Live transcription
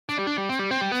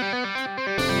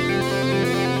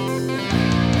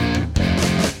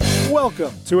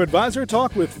Welcome to Advisor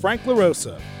Talk with Frank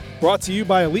LaRosa. Brought to you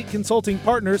by Elite Consulting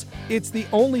Partners, it's the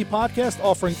only podcast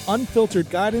offering unfiltered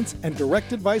guidance and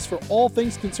direct advice for all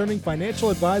things concerning financial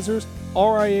advisors,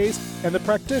 RIAs, and the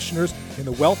practitioners in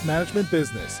the wealth management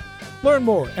business. Learn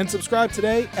more and subscribe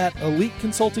today at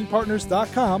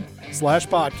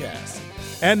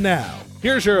eliteconsultingpartners.com/podcast. And now,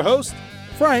 here's your host,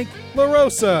 Frank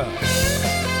LaRosa.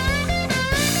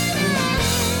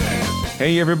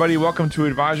 Hey everybody, welcome to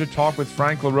Advisor Talk with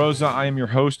Frank LaRosa. I am your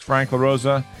host, Frank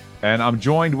LaRosa, and I'm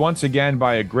joined once again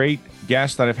by a great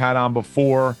guest that I've had on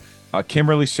before,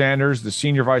 Kimberly Sanders, the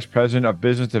Senior Vice President of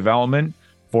Business Development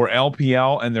for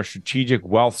LPL and their Strategic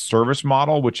Wealth Service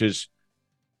model, which is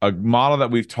a model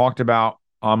that we've talked about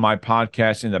on my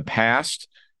podcast in the past.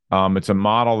 It's a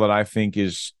model that I think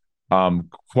is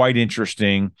quite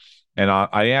interesting. And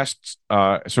I asked,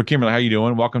 so Kimberly, how you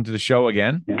doing? Welcome to the show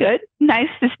again. Good. Nice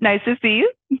to see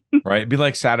you. Right. It'd be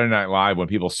like Saturday Night Live when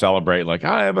people celebrate, like,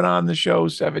 I have been on the show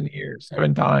 7 years,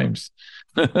 7 times.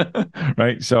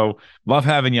 Right. So love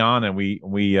having you on. And we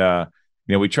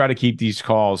try to keep these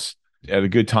calls at a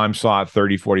good time slot,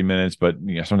 30, 40 minutes, but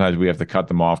sometimes we have to cut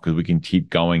them off because we can keep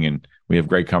going and we have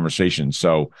great conversations.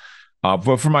 So,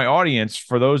 but for my audience,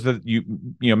 for those that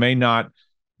you may not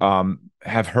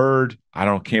have heard,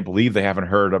 can't believe they haven't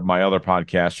heard of my other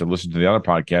podcast or listened to the other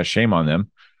podcast. Shame on them.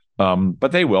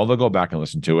 But they will. They'll go back and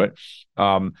listen to it.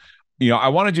 I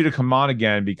wanted you to come on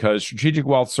again because Strategic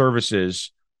Wealth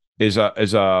Services is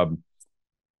an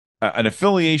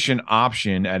affiliation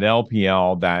option at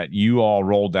LPL that you all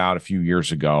rolled out a few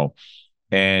years ago,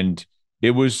 and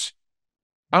it was,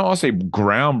 I don't want to say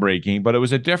groundbreaking, but it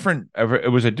was a different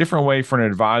way for an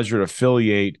advisor to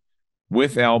affiliate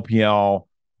with LPL.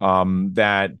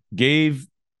 That gave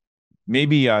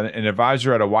maybe an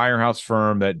advisor at a wirehouse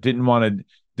firm that didn't want to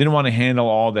handle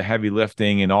all the heavy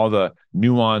lifting and all the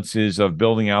nuances of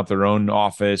building out their own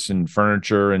office and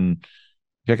furniture and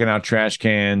picking out trash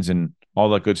cans and all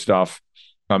that good stuff.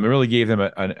 It really gave them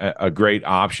a great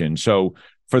option. So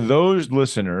for those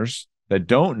listeners that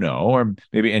don't know, or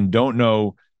maybe and don't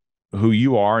know who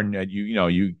you are, and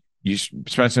you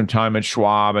spent some time at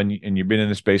Schwab and you've been in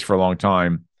the space for a long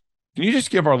time. Can you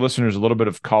just give our listeners a little bit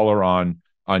of color on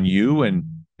you and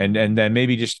then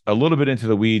maybe just a little bit into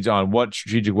the weeds on what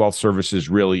Strategic Wealth Services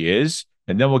really is,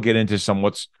 and then we'll get into some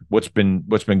what's been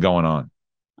going on.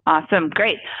 Awesome,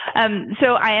 great.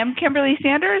 So I am Kimberly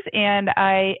Sanders, and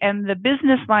I am the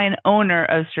business line owner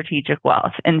of Strategic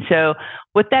Wealth. And so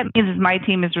what that means is my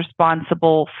team is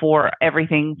responsible for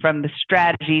everything from the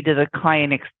strategy to the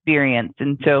client experience.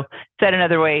 And so said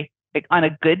another way, like on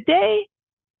a good day,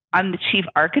 I'm the chief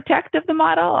architect of the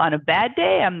model. On a bad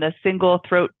day, I'm the single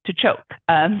throat to choke.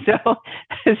 So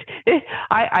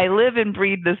I live and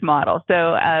breathe this model.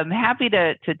 So I'm happy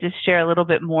to just share a little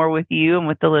bit more with you and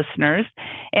with the listeners.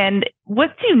 And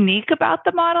what's unique about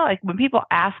the model, like when people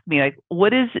ask me, like,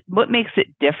 what makes it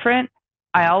different?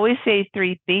 I always say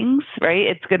 3 things, right?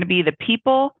 It's going to be the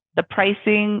people, the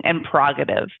pricing, and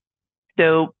prerogative.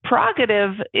 So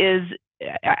prerogative is,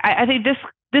 I think this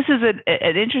is an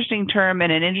interesting term and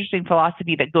an interesting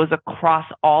philosophy that goes across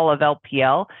all of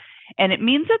LPL. And it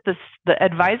means that the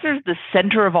advisor is the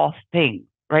center of all things,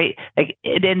 right? Like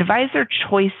an advisor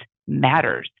choice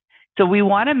matters. So we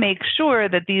want to make sure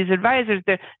that these advisors,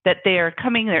 that they're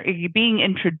being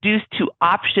introduced to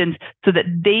options so that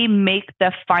they make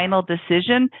the final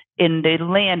decision and they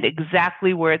land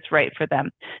exactly where it's right for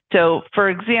them. So for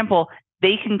example,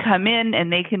 they can come in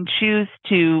and they can choose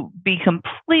to be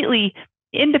completely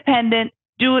independent,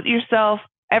 do it yourself,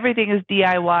 everything is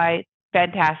DIY,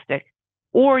 fantastic.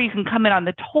 Or you can come in on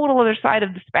the total other side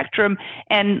of the spectrum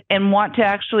and want to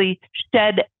actually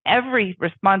shed every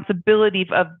responsibility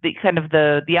of the kind of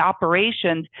the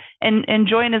operations and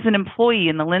join as an employee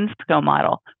in the Linsco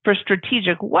model. For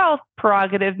Strategic Wealth,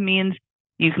 prerogative means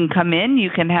you can come in, you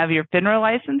can have your FINRA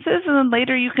licenses, and then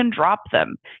later you can drop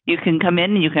them. You can come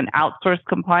in and you can outsource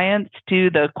compliance to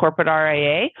the corporate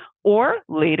RIA, or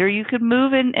later you could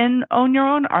move and own your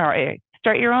own RIA,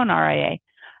 start your own RIA.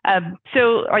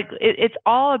 So it's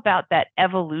all about that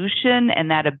evolution and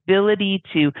that ability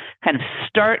to kind of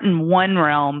start in one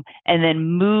realm and then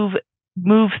move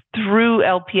through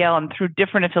LPL and through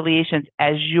different affiliations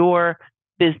as your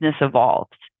business evolves.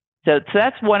 So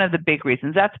that's one of the big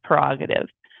reasons. That's prerogative.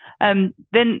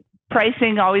 Then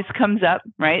pricing always comes up,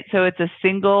 right? So it's a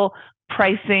single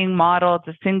pricing model. It's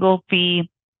a single fee.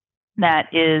 that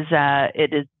is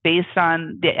it is based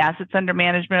on the assets under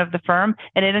management of the firm,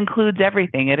 and it includes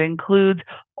everything. It includes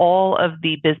all of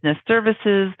the business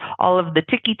services, all of the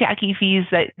ticky-tacky fees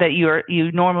that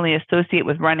you normally associate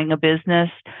with running a business.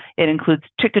 It includes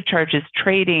ticket charges,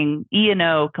 trading,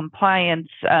 E&O, compliance,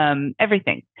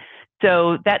 everything.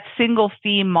 So that single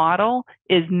fee model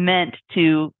is meant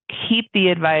to keep the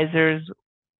advisors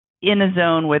in a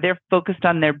zone where they're focused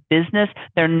on their business.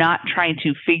 They're not trying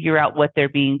to figure out what they're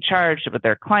being charged, what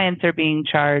their clients are being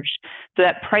charged. So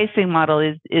that pricing model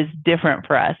is different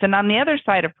for us. And on the other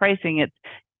side of pricing, it's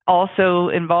also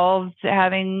involves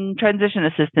having transition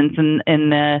assistance in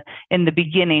the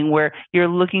beginning, where you're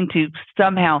looking to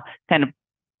somehow kind of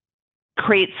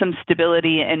create some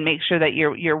stability and make sure that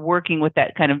you're working with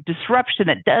that kind of disruption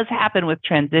that does happen with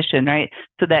transition, right?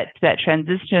 So that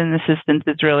transition assistance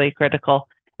is really critical.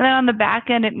 And then on the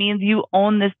back end, it means you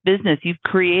own this business. You've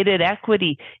created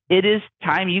equity. It is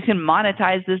time you can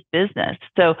monetize this business.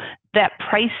 So that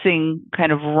pricing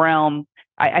kind of realm,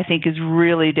 I think, is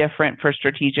really different for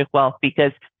strategic wealth,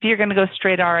 because if you're going to go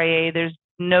straight RIA, there's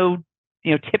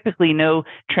typically no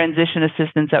transition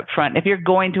assistance up front. If you're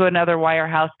going to another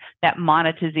wirehouse, that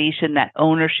monetization, that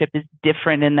ownership is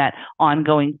different, and that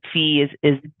ongoing fee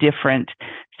is different.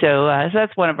 So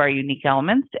that's one of our unique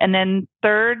elements. And then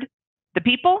third, the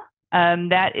people.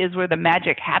 That is where the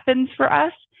magic happens for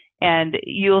us. And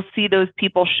you'll see those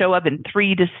people show up in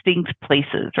three distinct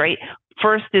places, right?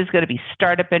 First is going to be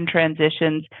startup and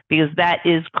transitions, because that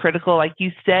is critical. Like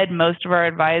you said, most of our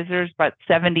advisors, about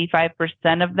 75%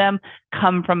 of them,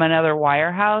 come from another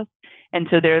wirehouse. And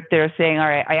so they're saying, all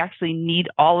right, I actually need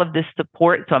all of this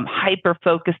support. So I'm hyper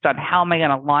focused on how am I going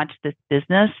to launch this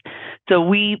business. So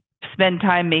we spend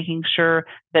time making sure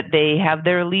that they have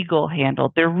their legal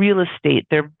handled, their real estate,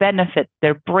 their benefits,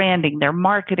 their branding, their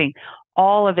marketing,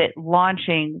 all of it,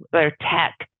 launching their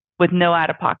tech with no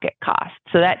out-of-pocket cost.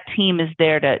 So that team is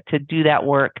there to do that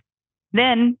work.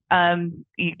 Then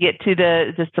you get to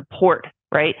the support,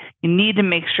 right? You need to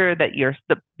make sure that your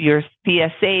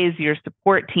CSAs, your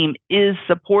support team, is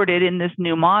supported in this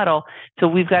new model. So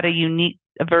we've got a unique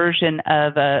version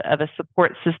of a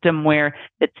support system where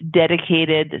it's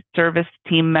dedicated service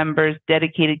team members,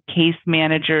 dedicated case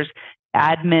managers,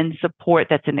 admin support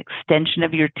that's an extension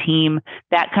of your team,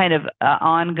 that kind of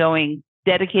ongoing,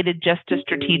 dedicated just to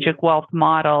strategic wealth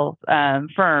model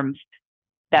firms.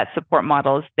 That support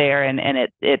model is there, and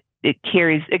it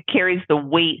carries the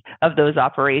weight of those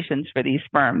operations for these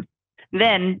firms.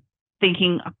 Then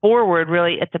thinking forward,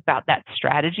 really, it's about that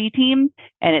strategy team,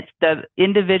 and it's the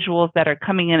individuals that are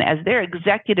coming in as their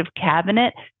executive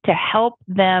cabinet to help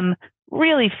them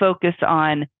really focus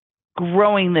on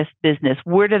growing this business.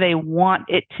 Where do they want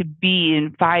it to be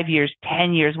in 5 years,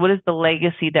 10 years? What is the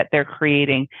legacy that they're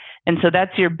creating? And so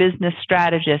that's your business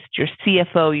strategist, your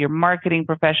CFO, your marketing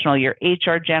professional, your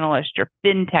HR generalist, your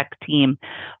fintech team.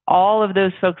 All of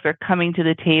those folks are coming to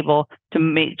the table to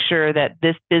make sure that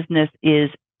this business is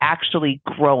actually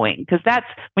growing. Because that's,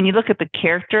 when you look at the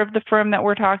character of the firm that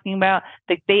we're talking about,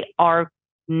 like, they are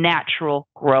natural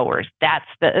growers. That's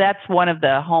one of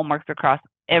the hallmarks across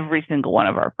every single one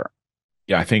of our firms.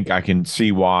 Yeah, I think I can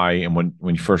see why. And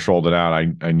when you first rolled it out,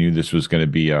 I knew this was going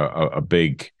to be a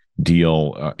big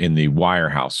deal in the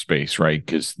wirehouse space, right?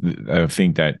 Because I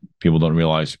think that people don't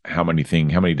realize how many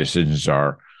decisions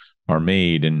are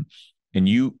made, and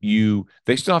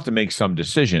they still have to make some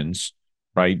decisions,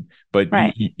 right? But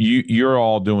right. You're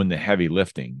all doing the heavy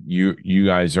lifting. You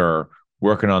guys are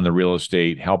working on the real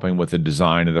estate, helping with the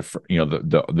design of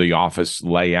the office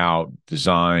layout,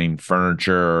 design,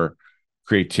 furniture,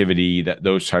 creativity,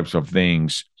 those types of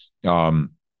things, and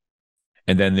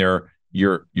then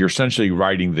you're essentially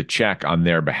writing the check on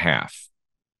their behalf.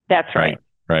 That's right.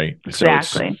 Right.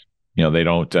 Exactly. So they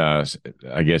don't.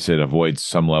 I guess it avoids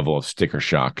some level of sticker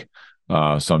shock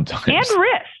sometimes, and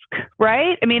risk.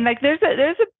 Right. I mean, like there's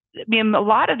a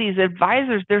lot of these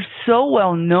advisors, they're so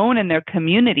well known in their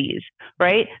communities,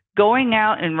 right? Going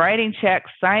out and writing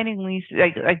checks, signing leases,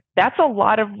 like that's a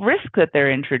lot of risk that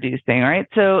they're introducing, right?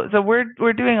 So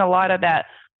we're doing a lot of that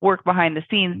work behind the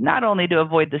scenes, not only to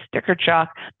avoid the sticker shock,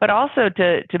 but also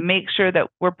to make sure that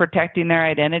we're protecting their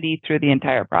identity through the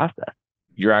entire process.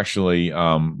 You're actually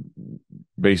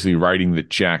basically writing the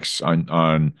checks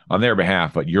on their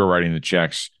behalf, but you're writing the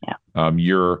checks. Yeah.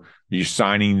 You're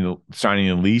signing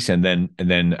the lease and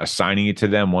then assigning it to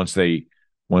them once they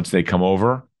come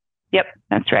over. Yep,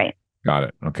 that's right. Got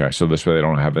it. Okay, so this way they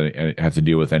don't have to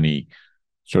deal with any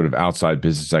sort of outside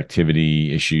business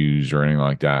activity issues or anything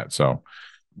like that. So,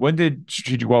 when did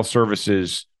Strategic Wealth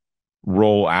Services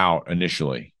roll out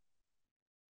initially?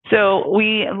 So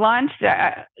we launched,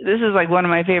 this is like one of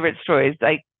my favorite stories.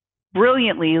 Like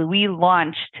brilliantly, we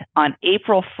launched on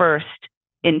April 1st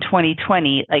in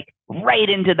 2020, like right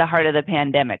into the heart of the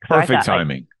pandemic. So Perfect I thought,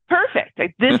 timing. Perfect.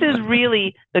 Like this is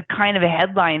really the kind of a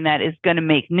headline that is going to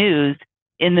make news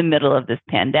in the middle of this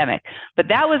pandemic. But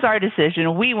that was our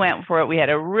decision. We went for it. We had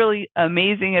a really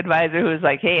amazing advisor who was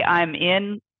like, hey, I'm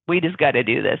in. We just got to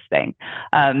do this thing.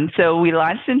 So we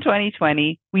launched in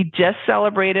 2020. We just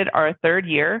celebrated our third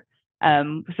year.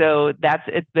 So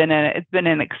it's been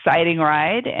an exciting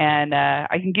ride, and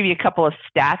I can give you a couple of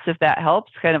stats if that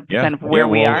helps, kind of where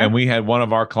we are. And we had one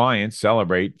of our clients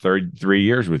celebrate 3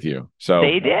 years with you. So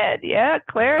they did, yeah,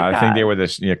 Claritas. I think they were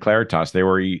Claritas.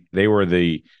 They were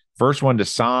the first one to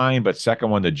sign, but second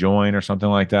one to join or something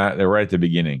like that. They were right at the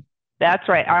beginning. That's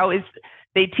right.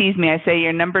 They tease me. I say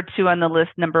you're number 2 on the list,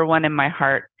 number 1 in my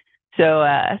heart. So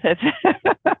that's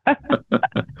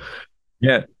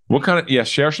yeah. What kind of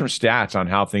share some stats on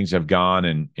how things have gone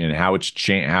and how it's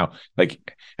changed. How,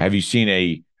 like, have you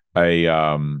seen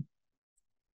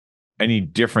any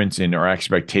difference in our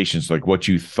expectations, like what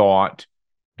you thought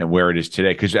and where it is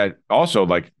today? Because also,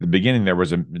 like the beginning, there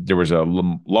was a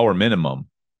lower minimum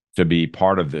to be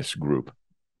part of this group.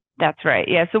 That's right.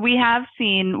 Yeah. So we've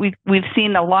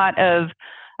seen a lot of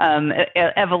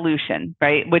evolution,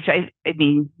 right? Which I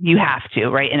mean, you have to,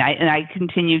 right? And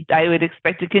I would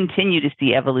expect to continue to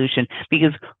see evolution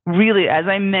because really, as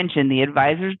I mentioned, the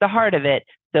advisor's the heart of it.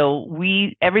 So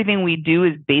everything we do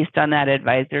is based on that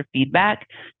advisor feedback.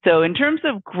 So in terms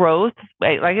of growth,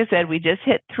 like I said, we just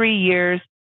hit 3 years,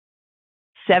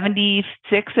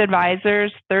 76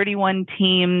 advisors, 31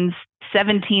 teams,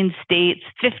 17 states,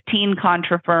 15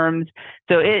 contra firms.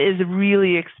 So it is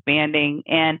really expanding,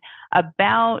 and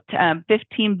about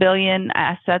 15 billion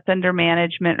assets under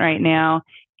management right now.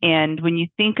 And when you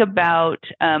think about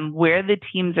where the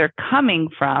teams are coming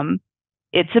from,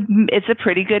 it's a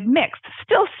pretty good mix.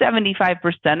 Still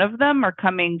 75% of them are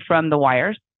coming from the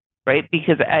wires, right?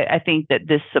 Because I think that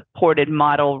this supported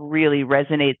model really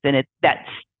resonates, and that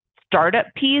startup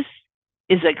piece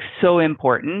is like so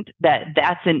important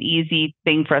that's an easy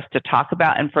thing for us to talk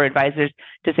about, and for advisors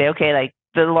to say, okay, like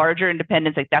the larger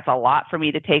independents, like that's a lot for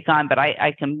me to take on, but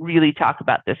I can really talk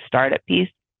about this startup piece.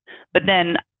 But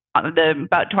then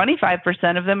about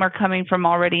 25% of them are coming from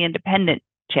already independent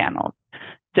channels.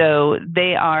 So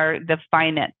they are the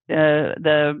finance,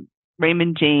 the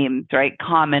Raymond James, right?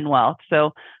 Commonwealth.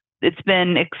 So it's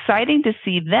been exciting to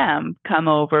see them come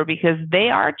over because they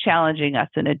are challenging us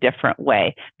in a different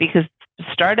way, because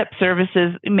startup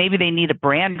services, maybe they need a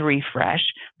brand refresh,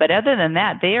 but other than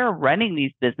that, they are running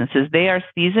these businesses. They are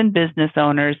seasoned business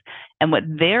owners. And what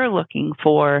they're looking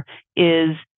for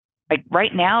is, like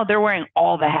right now, they're wearing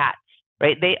all the hats,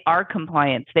 right? They are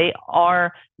compliance. They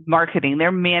are marketing.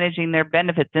 They're managing their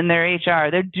benefits in their HR.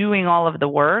 They're doing all of the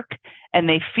work. And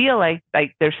they feel like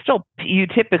they're still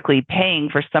typically paying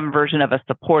for some version of a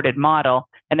supported model.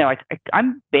 And they're like,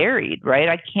 I'm buried, right?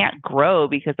 I can't grow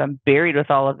because I'm buried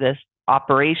with all of this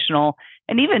operational,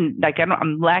 and even like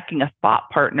I'm lacking a thought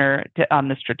partner on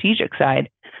the strategic side.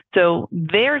 So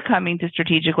they're coming to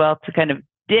Strategic Wealth to kind of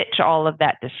ditch all of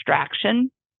that distraction.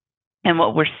 And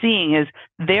what we're seeing is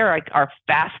they're like our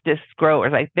fastest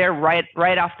growers. Like they're right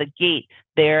off the gate.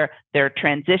 They're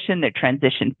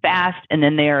transition fast, and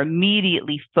then they're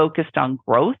immediately focused on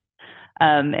growth.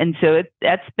 And so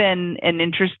that's been an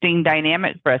interesting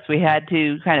dynamic for us. We had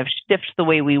to kind of shift the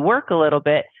way we work a little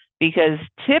bit, because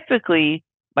typically,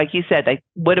 like you said, like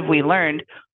what have we learned?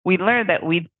 We learned that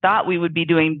we thought we would be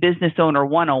doing business owner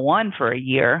 101 for a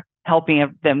year,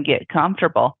 helping them get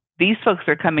comfortable. These folks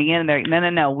are coming in and they're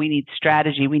like, no, we need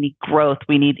strategy, we need growth,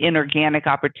 we need inorganic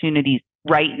opportunities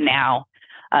right now.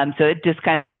 So it just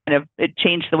kind of it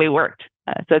changed the way it worked.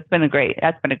 So that's been a great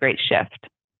shift.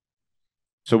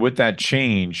 So with that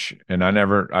change, and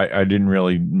I didn't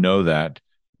really know that,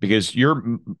 because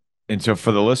and so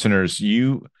for the listeners,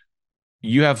 you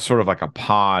have sort of like a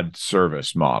pod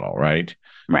service model, right?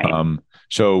 Right.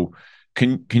 So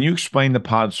can you explain the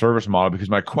pod service model? Because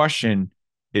my question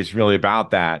is really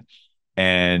about that.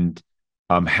 And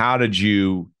how did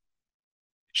you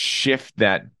shift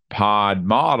that pod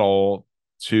model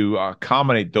to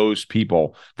accommodate those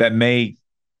people that may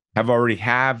have already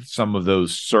have some of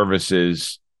those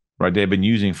services, right? They've been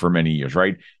using for many years,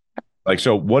 right? Like,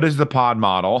 so what is the pod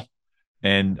model?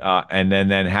 And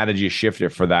then how did you shift it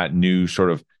for that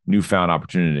newfound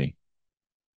opportunity?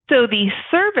 So the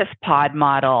service pod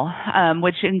model,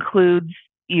 which includes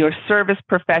your service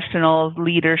professionals,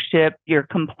 leadership, your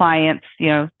compliance,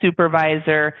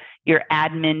 supervisor, your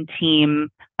admin team,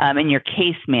 and your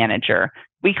case manager.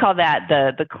 We call that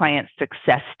the client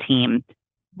success team.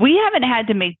 we haven't had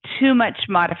to make too much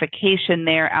modification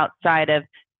there outside of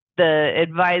the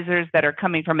advisors that are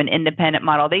coming from an independent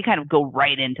model. They kind of go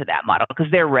right into that model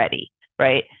because they're ready,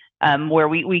 right? Where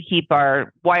we keep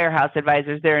our wirehouse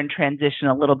advisors, they're in transition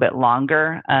a little bit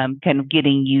longer, kind of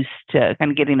getting used to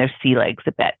kind of getting their sea legs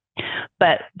a bit.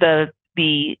 But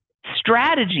the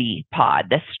strategy pod,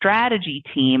 the strategy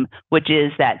team, which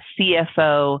is that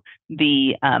CFO,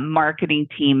 the marketing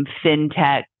team,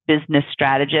 fintech, business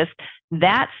strategist,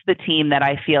 that's the team that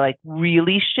I feel like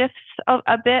really shifts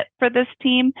a bit for this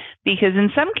team, because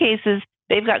in some cases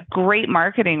they've got great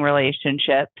marketing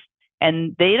relationships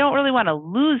and they don't really want to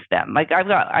lose them. Like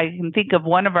I can think of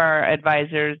one of our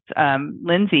advisors,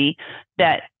 Lindsay,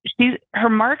 that her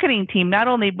marketing team, not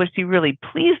only was she really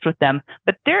pleased with them,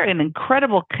 but they're an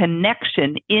incredible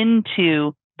connection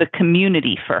into the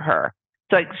community for her.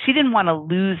 So like she didn't want to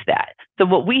lose that. So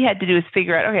what we had to do is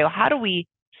figure out, okay, well, how do we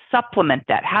supplement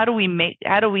that? How do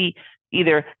we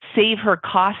either save her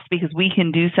costs because we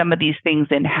can do some of these things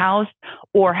in-house,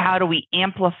 or how do we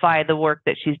amplify the work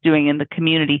that she's doing in the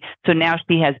community? So now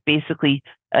she has basically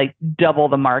like double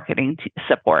the marketing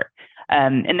support.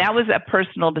 And that was a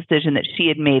personal decision that she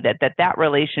had made, that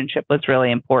relationship was really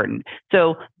important.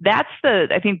 So that's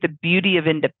I think the beauty of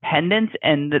independence,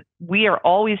 and that we are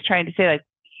always trying to say, like,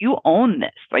 you own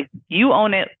this, like you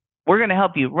own it. We're going to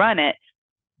help you run it,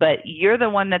 but you're the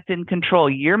one that's in control.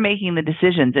 You're making the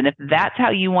decisions. And if that's how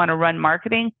you want to run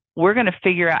marketing, we're going to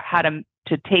figure out how to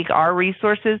take our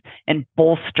resources and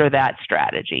bolster that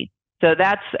strategy. So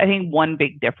that's, I think, one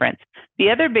big difference.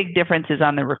 The other big difference is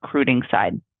on the recruiting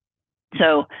side.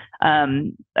 So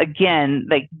again,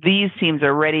 like these teams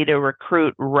are ready to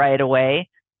recruit right away.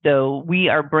 So we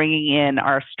are bringing in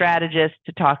our strategists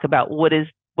to talk about what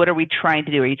are we trying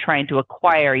to do? Are you trying to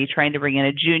acquire? Are you trying to bring in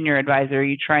a junior advisor? Are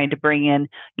you trying to bring in,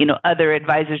 other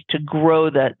advisors to grow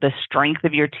the strength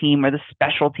of your team or the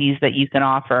specialties that you can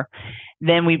offer?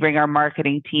 Then we bring our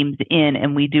marketing teams in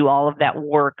and we do all of that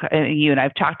work. You and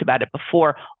I've talked about it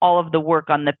before, all of the work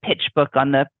on the pitch book,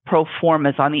 on the pro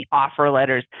formas, on the offer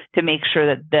letters, to make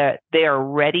sure that they are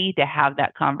ready to have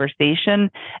that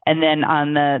conversation. And then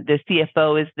on the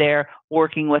CFO is there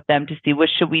working with them to see, what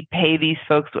should we pay these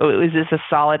folks? Is this a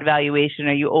solid valuation?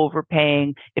 Are you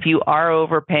overpaying? If you are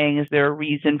overpaying, is there a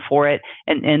reason for it?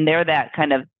 And they're that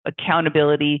kind of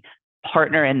accountability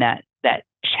partner and that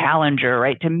challenger,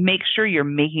 right? To make sure you're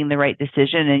making the right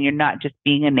decision and you're not just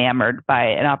being enamored by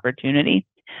an opportunity.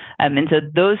 And so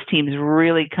those teams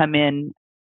really come in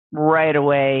right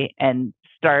away and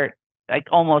start like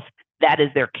almost, that is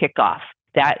their kickoff.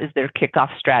 That is their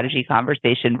kickoff strategy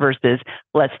conversation versus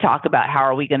let's talk about how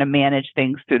are we going to manage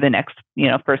things through the next,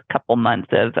 first couple months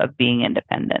of being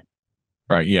independent.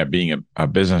 Right. Yeah. Being a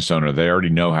business owner, they already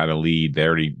know how to lead. They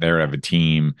have a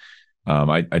team.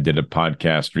 I did a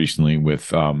podcast recently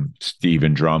with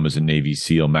Stephen Drum as a Navy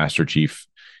SEAL Master Chief,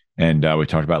 and we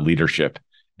talked about leadership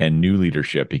and new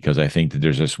leadership, because I think that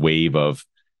there's this wave of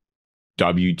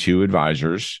W-2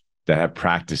 advisors that have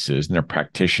practices and they're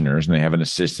practitioners and they have an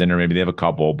assistant, or maybe they have a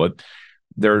couple, but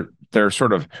they're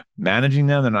sort of managing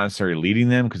them. They're not necessarily leading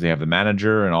them because they have the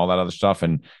manager and all that other stuff.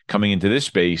 And coming into this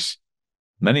space,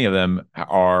 many of them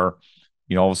are,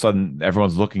 all of a sudden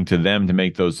everyone's looking to them to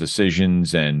make those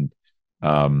decisions, and they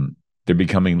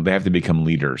have to become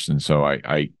leaders. And so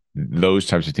I those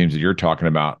types of teams that you're talking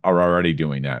about are already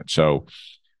doing that. So,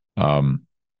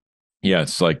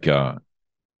 it's like, their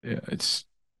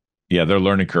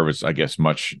learning curve is, I guess,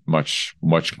 much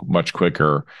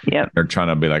quicker. Yeah. They're trying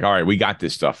to be like, all right, we got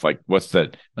this stuff. Like, what's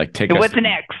that? Like, what's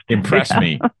next? Impress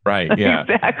me. Right. Yeah.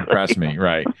 Exactly. Impress me.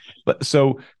 Right. But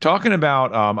so talking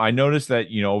about, I noticed that,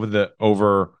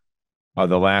 over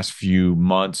the last few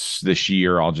months this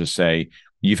year, I'll just say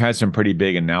you've had some pretty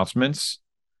big announcements.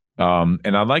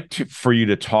 And I'd like for you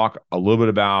to talk a little bit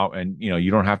about, and,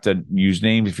 you don't have to use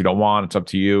names if you don't want, it's up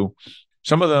to you.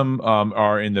 Some of them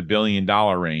are in the $1 billion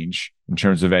range in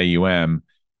terms of AUM.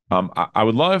 I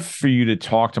would love for you to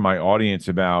talk to my audience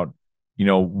about,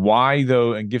 why,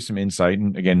 though, and give some insight.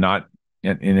 And again, not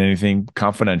in anything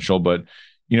confidential, but,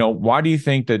 why do you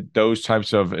think that those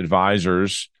types of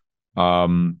advisors,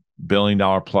 $1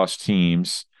 billion plus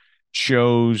teams,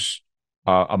 chose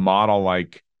a model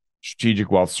like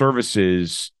Strategic Wealth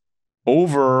Services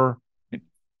over,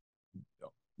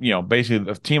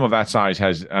 basically a team of that size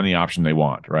has any option they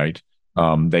want, right?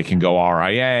 They can go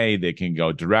RIA, they can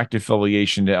go direct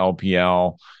affiliation to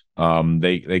LPL.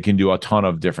 They can do a ton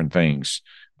of different things.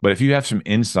 But if you have some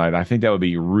insight, I think that would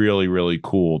be really, really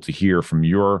cool to hear from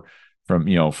your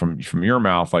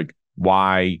mouth, like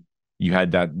why you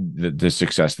had the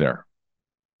success there.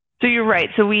 So you're right.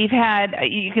 So we've had,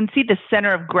 you can see the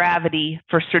center of gravity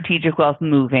for strategic wealth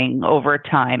moving over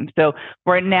time. So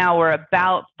right now we're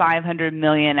about 500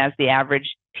 million as the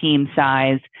average team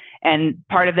size. And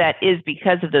part of that is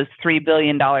because of those $3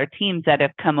 billion teams that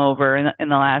have come over in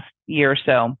the last year or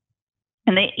so.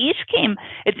 And they each came,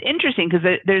 it's interesting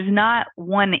because there's not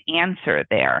one answer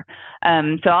there.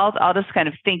 So I'll just kind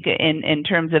of think in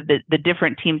terms of the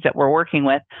different teams that we're working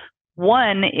with.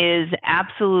 One is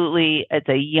absolutely, it's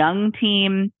a young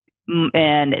team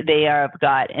and they have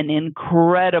got an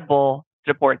incredible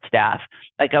support staff,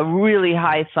 like a really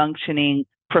high functioning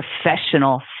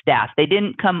professional staff. They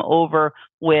didn't come over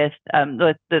with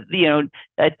a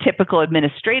typical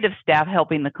administrative staff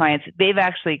helping the clients. They've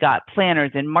actually got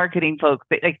planners and marketing folks.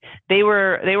 They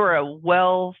were a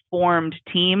well-formed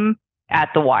team at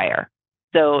the wire.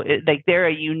 So they're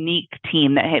a unique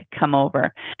team that had come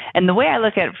over. And the way I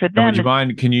look at it for them, would you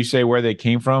mind? Can you say where they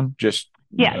came from?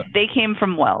 They came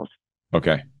from Wells.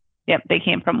 Okay. Yep, they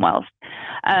came from Wells.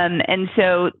 And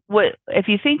so if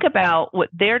you think about what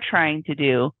they're trying to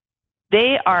do,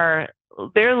 they're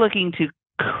looking to,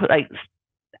 like,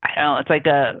 I don't know, it's like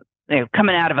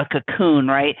coming out of a cocoon,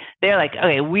 right? They're like,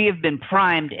 okay, we have been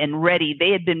primed and ready.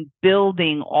 They had been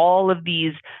building all of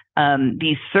these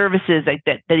services like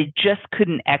that they just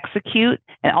couldn't execute,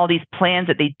 and all these plans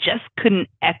that they just couldn't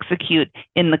execute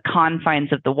in the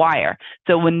confines of the wire.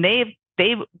 So when they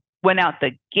went out the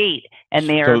gate and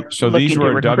they're so these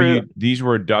were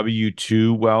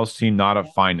W2 Wells team, not a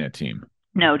finance team.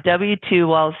 No, W2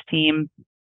 Wells team,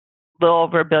 a little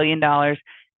over $1 billion.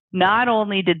 Not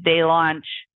only did they launch,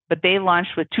 but they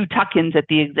launched with 2 tuck-ins at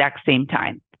the exact same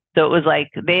time. So it was like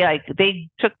they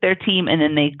took their team and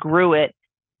then they grew it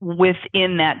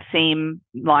within that same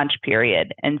launch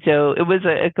period. And so it was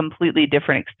a completely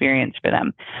different experience for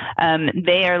them.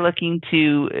 They are looking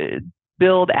to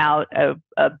build out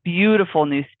a beautiful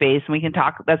new space. And we can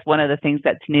talk, that's one of the things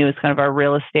that's new is kind of our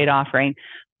real estate offering,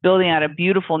 building out a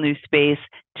beautiful new space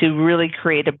to really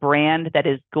create a brand that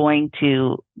is going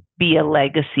to be a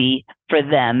legacy for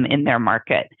them in their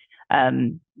market.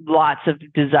 Lots of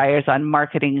desires on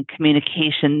marketing and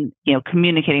communication,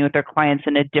 communicating with their clients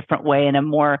in a different way, in a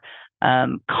more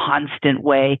constant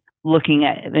way, looking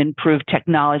at improved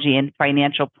technology and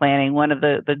financial planning. One of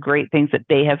the great things that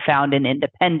they have found in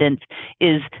independence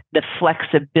is the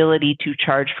flexibility to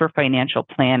charge for financial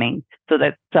planning. So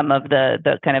that's some of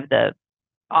the kind of the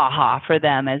aha for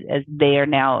them as they are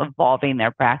now evolving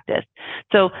their practice.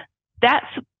 So that's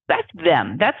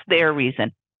them. That's their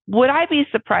reason. Would I be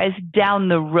surprised down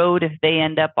the road if they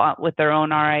end up with their own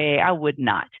RIA? I would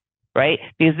not, right?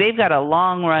 Because they've got a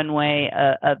long runway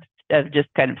of just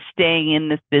kind of staying in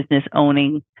this business,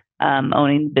 owning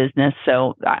the business.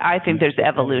 So I think there's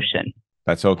evolution.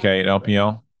 That's okay at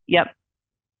LPL? Yep.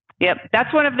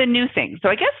 That's one of the new things. So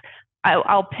I guess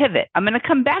I'll pivot. I'm going to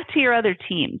come back to your other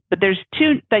teams, but there's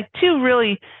two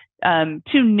really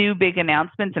two new big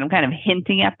announcements, and I'm kind of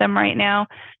hinting at them right now.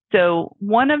 So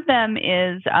one of them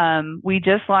is we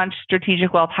just launched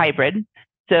Strategic Wealth Hybrid.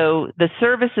 So the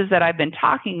services that I've been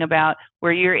talking about,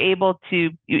 where you're able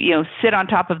to sit on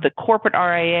top of the corporate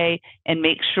RIA and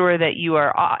make sure that you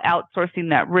are outsourcing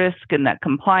that risk and that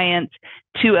compliance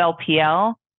to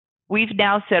LPL. We've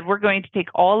now said we're going to take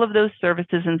all of those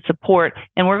services and support,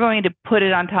 and we're going to put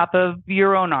it on top of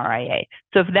your own RIA.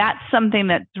 So if that's something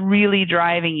that's really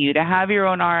driving you to have your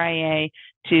own RIA,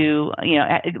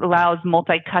 it allows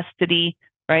multi-custody,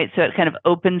 right? So it kind of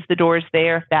opens the doors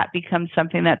there if that becomes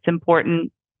something that's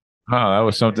important. Oh, that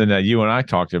was something that you and I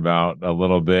talked about a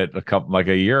little bit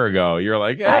a year ago. You're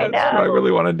like, yeah, that's what I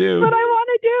really want to do. What I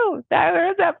want to do.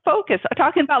 There's that focus. I'm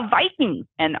talking about Vikings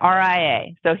and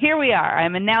RIA. So here we are.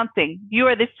 I'm announcing you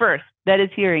are the first that is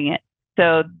hearing it.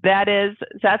 So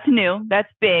that's new.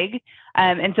 That's big.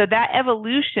 And so that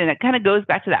evolution, it kind of goes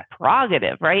back to that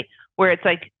prerogative, right? Where it's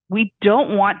like, we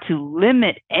don't want to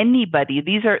limit anybody.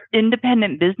 These are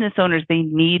independent business owners. They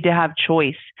need to have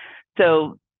choice.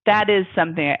 So that is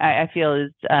something I feel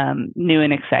is new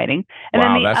and exciting. And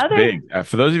wow, that's big.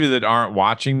 For those of you that aren't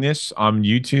watching this on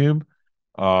YouTube,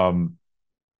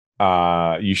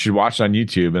 you should watch it on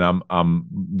YouTube. And I'm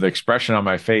the expression on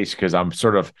my face, because I'm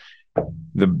sort of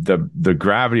the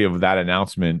gravity of that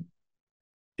announcement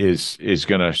is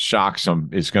going to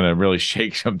is going to really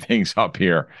shake some things up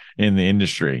here in the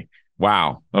industry.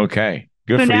 Wow. Okay.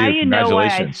 Good for you. So now you know why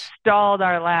I stalled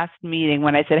our last meeting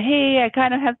when I said, hey, I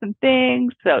kind of have some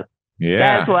things. So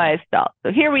that's why I stalled.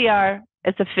 So here we are.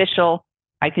 It's official.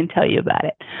 I can tell you about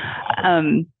it.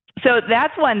 So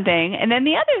that's one thing. And then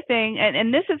the other thing,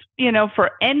 and this is,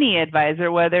 for any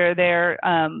advisor, whether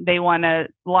they want to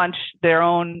launch their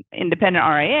own independent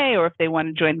RIA or if they want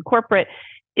to join corporate,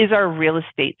 is our real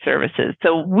estate services.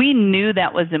 So we knew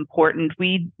that was important.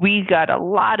 We got a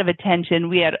lot of attention.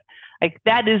 We had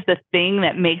that is the thing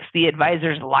that makes the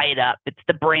advisors light up. It's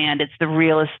the brand, it's the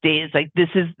real estate. It's like, this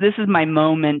is my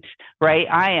moment, right?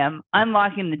 I am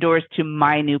unlocking the doors to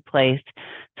my new place.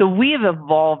 So we have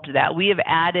evolved that. We have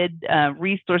added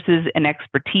resources and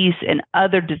expertise and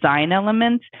other design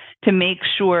elements to make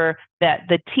sure that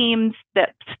the teams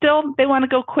that still, they want to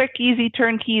go quick, easy,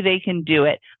 turnkey, they can do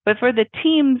it. But for the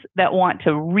teams that want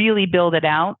to really build it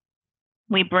out,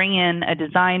 we bring in a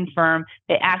design firm.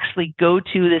 They actually go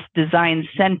to this design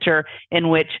center in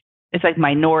which it's like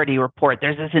Minority Report.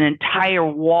 There's an entire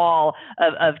wall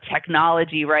of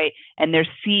technology, right? And they're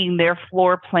seeing their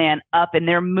floor plan up and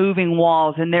they're moving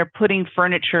walls and they're putting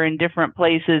furniture in different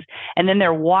places. And then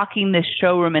they're walking this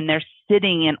showroom and they're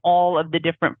sitting in all of the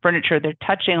different furniture. They're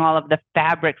touching all of the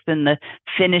fabrics and the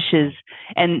finishes.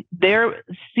 And they're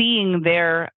seeing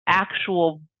their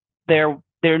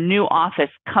new office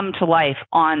come to life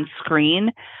on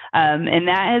screen. And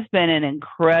that has been an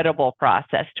incredible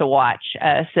process to watch.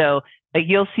 So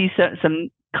you'll see some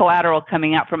collateral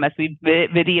coming out from us. We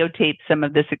videotaped some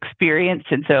of this experience,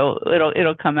 and so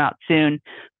it'll come out soon.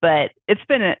 But it's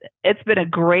been a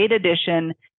great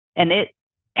addition, and it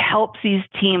helps these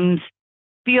teams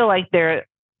feel like they're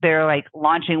like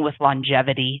launching with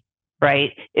longevity.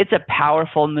 Right? It's a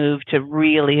powerful move to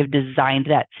really have designed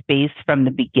that space from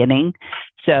the beginning.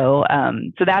 So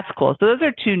that's cool. So those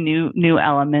are two new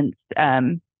elements.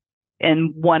 And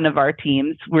one of our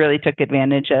teams really took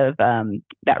advantage of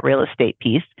that real estate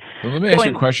piece. Well, let me ask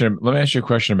you a question. Let me ask you a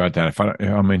question about that. If I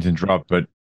don't mean to interrupt, but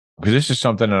because this is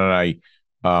something that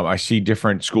I see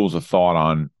different schools of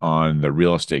thought on the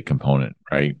real estate component.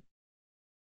 Right?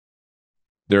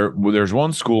 There's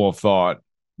one school of thought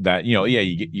that,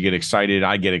 you get excited.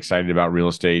 I get excited about real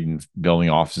estate and building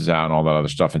offices out and all that other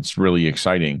stuff. It's really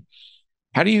exciting.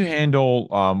 How do you handle,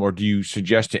 or do you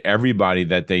suggest to everybody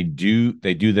that they do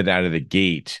that out of the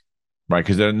gate, right?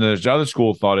 Because then there's the other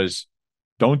school of thought is,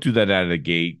 don't do that out of the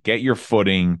gate. Get your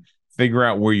footing, figure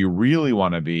out where you really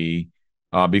want to be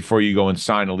before you go and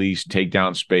sign a lease, take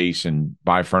down space, and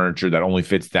buy furniture that only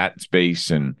fits that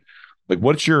space. And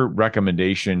what's your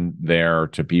recommendation there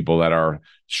to people that are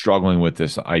struggling with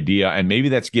this idea? And maybe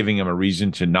that's giving them a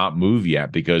reason to not move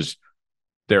yet because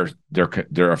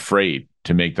they're afraid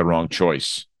to make the wrong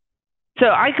choice. So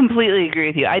I completely agree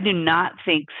with you. I do not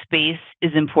think space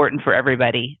is important for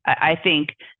everybody. I think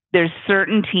there's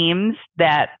certain teams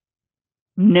that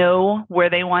know where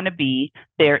they want to be.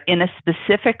 They're in a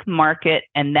specific market,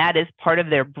 and that is part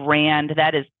of their brand.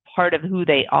 That is part of who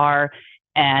they are.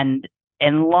 And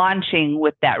launching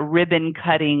with that ribbon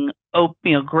cutting,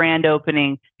 grand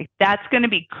opening, that's going to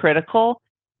be critical.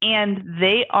 And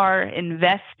they are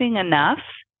investing enough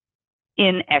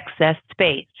in excess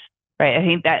space, right? I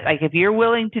think that if you're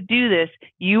willing to do this,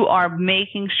 you are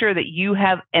making sure that you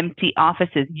have empty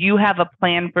offices. You have a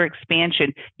plan for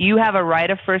expansion. You have a right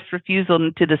of first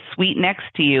refusal to the suite next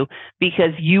to you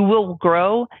because you will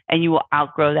grow and you will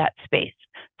outgrow that space.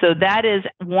 So that is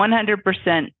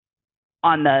 100%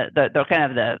 on the kind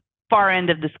of the far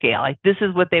end of the scale. This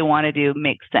is what they want to do,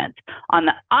 makes sense. On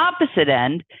the opposite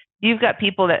end, you've got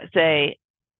people that say,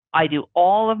 I do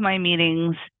all of my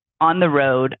meetings on the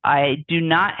road. I do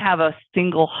not have a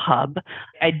single hub.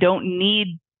 I don't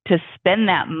need to spend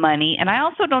that money. And I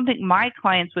also don't think my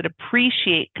clients would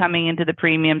appreciate coming into the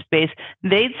premium space.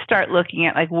 They'd start looking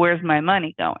at where's my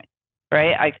money going?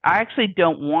 Right? I actually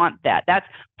don't want that. That's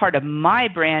part of my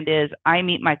brand is I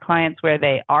meet my clients where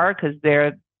they are because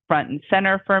they're front and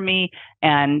center for me.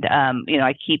 And,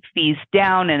 I keep fees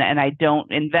down and I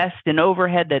don't invest in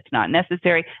overhead that's not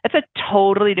necessary. It's a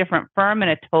totally different firm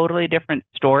and a totally different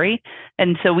story.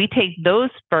 And so we take those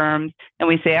firms and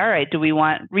we say, all right, do we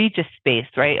want Regis space,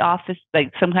 right? Office,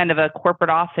 some kind of a corporate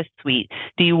office suite?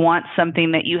 Do you want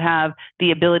something that you have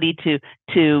the ability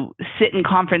to sit in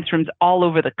conference rooms all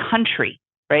over the country?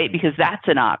 Right? Because that's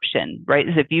an option, right?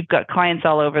 Is if you've got clients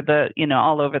all over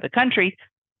the country,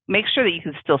 make sure that you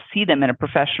can still see them in a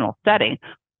professional setting.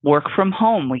 Work from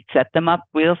home. We set them up.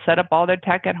 We'll set up all their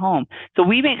tech at home. So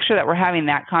we make sure that we're having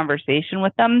that conversation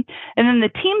with them. And then the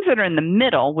teams that are in the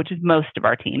middle, which is most of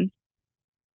our teams,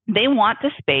 they want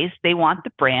the space, they want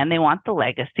the brand, they want the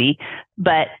legacy,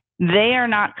 but they are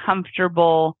not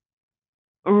comfortable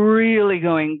really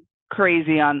going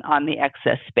crazy on the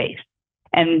excess space.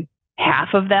 And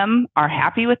half of them are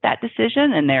happy with that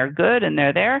decision and they're good and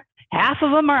they're there. Half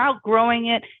of them are outgrowing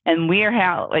it, and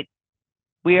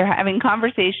We are having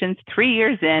conversations 3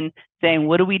 years in saying,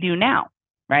 what do we do now?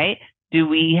 Right? Do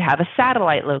we have a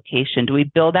satellite location? Do we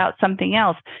build out something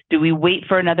else? Do we wait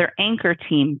for another anchor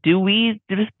team? Do we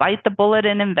just bite the bullet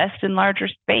and invest in larger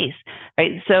space?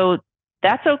 Right? So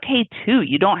that's okay too.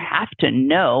 You don't have to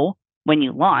know when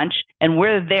you launch, and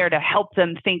we're there to help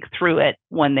them think through it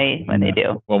when they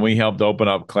do. When we helped open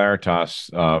up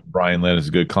Claritas, Brian Lynn is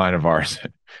a good client of ours.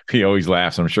 He always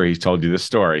laughs. I'm sure he's told you this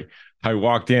story. I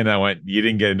walked in, I went, "You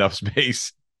didn't get enough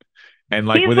space," and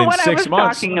like He's within the one 6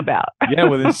 months, talking about. yeah,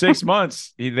 within 6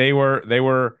 months, they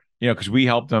were, because we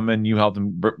helped them and you helped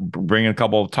them bring in a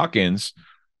couple of tuck-ins,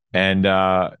 and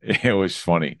it was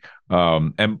funny.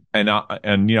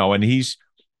 And he's,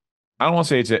 I don't want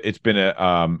to say it's been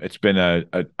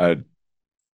a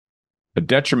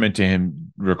detriment to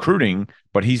him recruiting,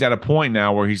 but he's at a point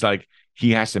now where he's like,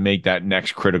 he has to make that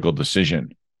next critical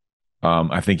decision.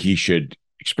 I think he should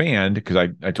expand, because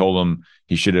I told him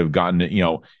he should have gotten it.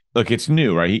 Look, it's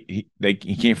new, right?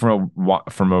 He came from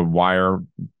a wire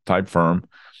type firm,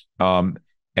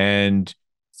 and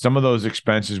some of those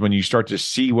expenses, when you start to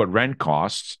see what rent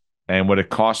costs and what it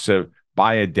costs to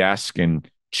buy a desk and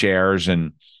chairs,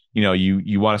 and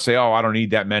you want to say, oh, I don't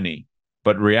need that many,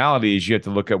 but reality is you have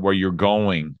to look at where you're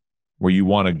going, where you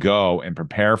want to go, and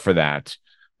prepare for that.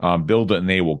 Build it and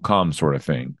they will come, sort of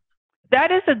thing.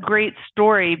 That is a great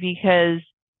story, because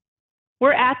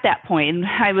we're at that point. And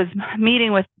I was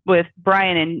meeting with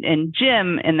Brian and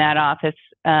Jim in that office,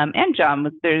 and John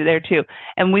was there too.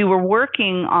 And we were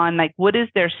working on, like, what is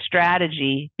their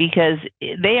strategy? Because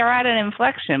they are at an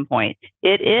inflection point.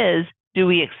 It is, do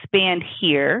we expand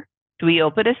here? Do we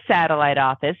open a satellite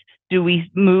office? Do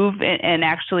we move and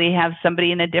actually have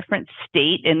somebody in a different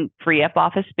state and free up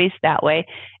office space that way?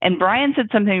 And Brian said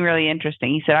something really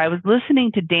interesting. He said, I was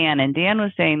listening to Dan, and Dan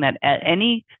was saying that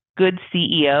any good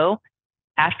CEO,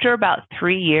 after about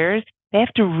 3 years, they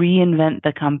have to reinvent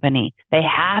the company. They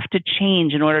have to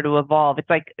change in order to evolve. It's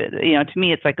like, to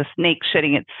me, it's like a snake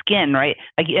shedding its skin, right?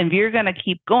 Like, if you're going to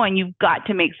keep going, you've got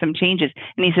to make some changes.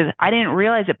 And he says, I didn't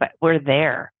realize it, but we're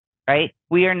there, right?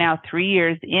 We are now 3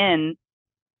 years in,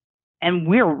 and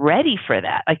we're ready for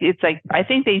that. Like, it's like, I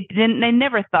think they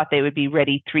never thought they would be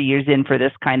ready 3 years in for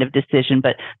this kind of decision,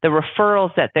 but the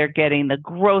referrals that they're getting, the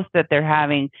growth that they're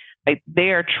having, like,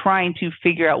 they are trying to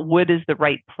figure out what is the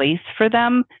right place for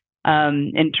them,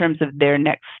 in terms of their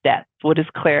next steps. What does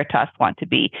Claritas want to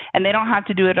be? And they don't have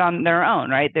to do it on their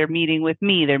own, right? They're meeting with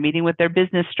me, they're meeting with their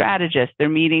business strategist, they're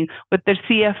meeting with their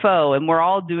CFO, and we're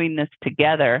all doing this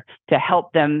together to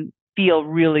help them feel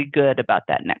really good about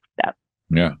that next step.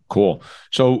 Yeah, cool.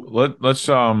 So let's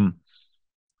unless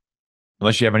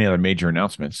you have any other major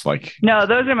announcements, like, no,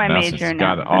 those are my major announcements.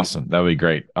 Got it. Awesome. That would be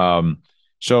great.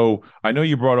 So I know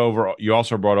you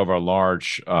also brought over a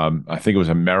large, I think it was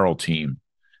a Merrill team.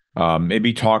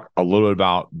 Maybe talk a little bit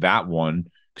about that one,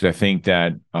 because I think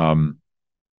that some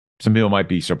people might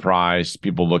be surprised.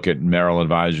 People look at Merrill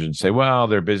advisors and say, well,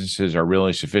 their businesses are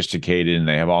really sophisticated and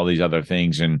they have all these other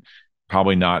things, and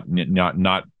probably not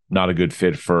a good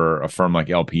fit for a firm like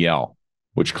LPL,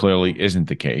 which clearly isn't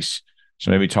the case.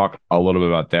 So maybe talk a little bit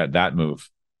about that move.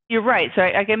 You're right. So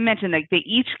I mentioned, like, they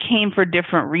each came for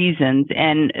different reasons,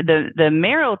 and the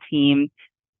Merrill team,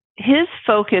 his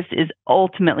focus is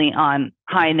ultimately on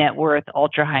high net worth,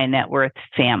 ultra high net worth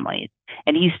families.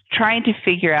 And he's trying to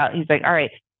figure out, he's like, all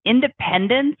right,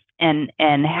 independence and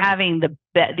having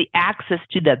the access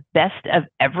to the best of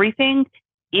everything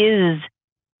is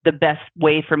the best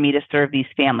way for me to serve these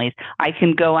families. I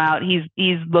can go out. He's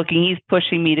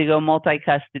pushing me to go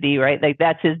multi-custody, right? Like,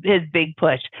 that's his big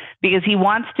push, because he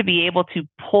wants to be able to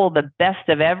pull the best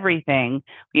of everything,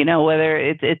 whether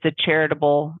it's a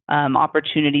charitable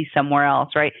opportunity somewhere else,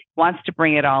 right? He wants to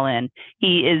bring it all in.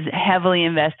 He is heavily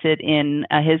invested in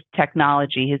his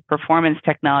technology, his performance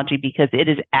technology, because it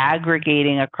is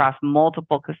aggregating across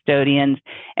multiple custodians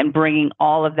and bringing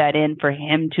all of that in for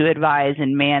him to advise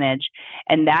and manage.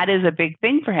 And that is a big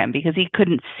thing for him, because he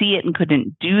couldn't see it and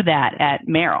couldn't do that at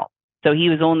Merrill. So he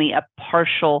had only had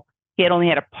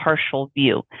a partial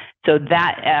view. So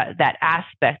that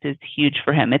aspect is huge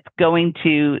for him. It's going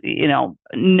to,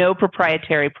 no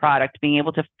proprietary product, being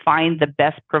able to find the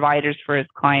best providers for his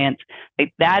clients.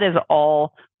 Like, that is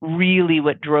all really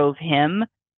what drove him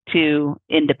to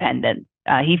independence.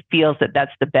 He feels that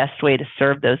that's the best way to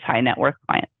serve those high net worth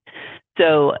clients.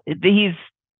 So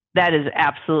that is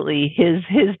absolutely his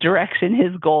direction,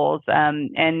 his goals.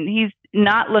 And he's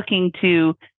not looking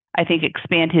to, I think,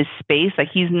 expand his space. Like,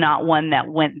 he's not one that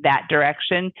went that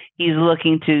direction. He's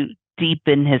looking to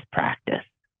deepen his practice.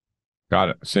 Got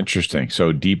it. It's interesting.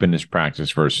 So deepen his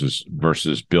practice versus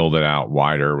build it out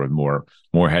wider with more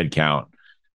headcount.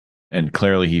 And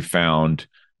clearly he found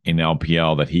in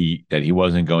LPL that he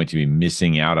wasn't going to be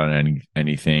missing out on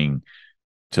anything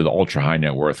to the ultra high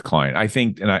net worth client. I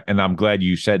think, and I'm glad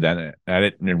you said that. I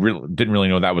didn't really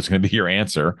know that was going to be your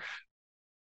answer.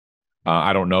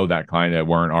 I don't know that client, that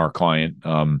weren't our client.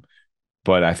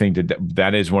 But I think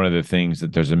that is one of the things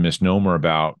that there's a misnomer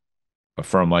about a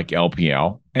firm like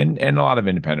LPL and a lot of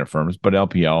independent firms, but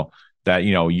LPL, that,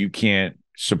 you can't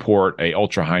support a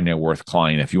ultra high net worth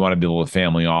client. If you want to build a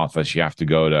family office, you have to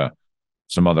go to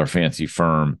some other fancy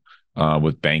firm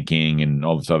with banking and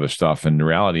all this other stuff. And the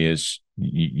reality is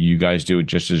you guys do it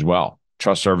just as well.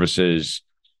 Trust services,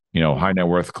 high net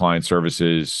worth client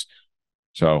services.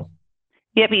 So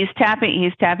yep, he's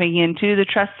tapping into the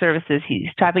trust services. He's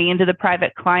tapping into the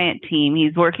private client team.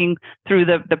 He's working through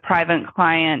the private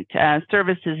client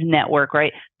services network,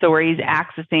 right? So where he's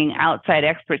accessing outside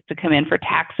experts to come in for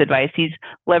tax advice. He's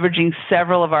leveraging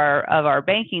several of our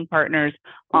banking partners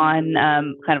on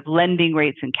kind of lending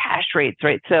rates and cash rates,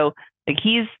 right? So like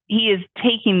he is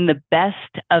taking the best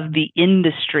of the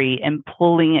industry and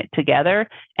pulling it together.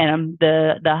 And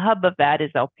the hub of that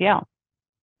is LPL.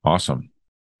 Awesome.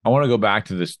 I want to go back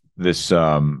to this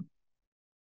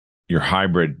your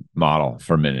hybrid model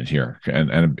for a minute here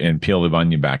and peel the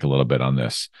onion back a little bit on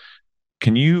this.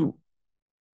 Can you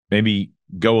maybe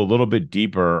go a little bit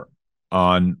deeper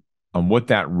on what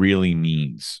that really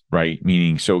means, right?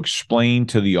 Meaning, so explain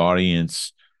to the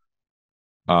audience.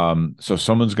 So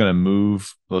someone's going to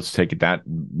move. Let's take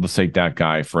that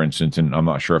guy, for instance, and I'm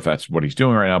not sure if that's what he's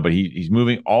doing right now, but he's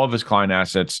moving all of his client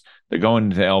assets. They're going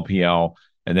into LPL,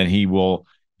 and then he will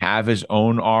have his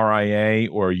own RIA,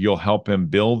 or you'll help him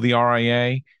build the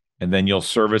RIA, and then you'll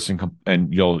service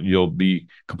and you'll be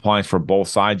compliant for both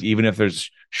sides, even if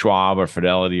there's Schwab or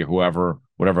Fidelity or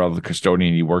whatever other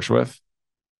custodian he works with.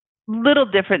 Little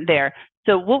different there.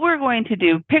 So what we're going to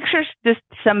do, picture just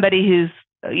somebody who's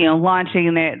launching,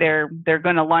 and they're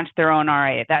going to launch their own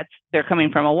RIA. They're coming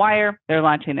from a wire, they're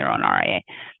launching their own RIA.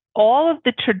 All of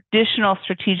the traditional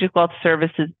strategic wealth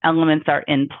services elements are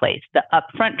in place. The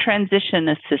upfront transition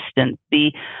assistance,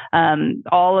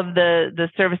 all of the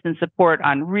service and support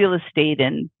on real estate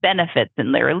and benefits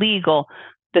and their legal.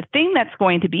 The thing that's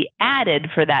going to be added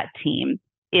for that team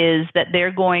is that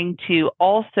we're going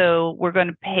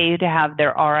to pay to have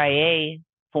their RIA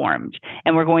formed,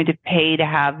 and we're going to pay to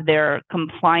have their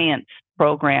compliance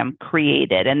program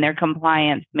created and their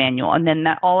compliance manual, and then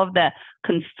all of the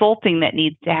consulting that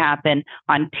needs to happen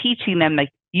on teaching them,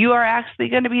 like, you are actually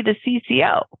going to be the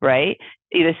CCO, right?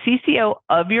 The CCO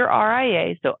of your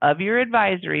RIA, so of your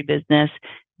advisory business,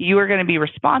 you are going to be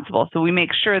responsible. So we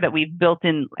make sure that we've built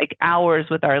in like hours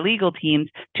with our legal teams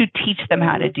to teach them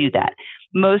how to do that.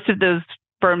 Most of those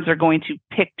firms are going to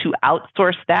pick to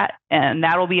outsource that, and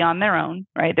that'll be on their own,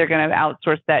 right? They're going to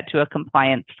outsource that to a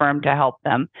compliance firm to help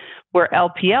them. Where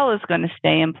LPL is going to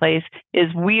stay in place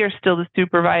is we are still the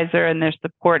supervisor and their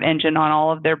support engine on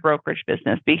all of their brokerage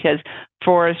business, because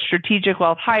for a strategic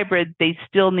wealth hybrid, they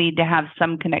still need to have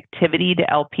some connectivity to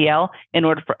LPL in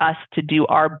order for us to do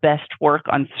our best work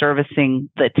on servicing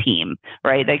the team,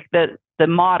 right? Like the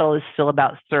model is still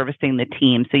about servicing the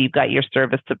team. So you've got your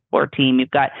service support team, you've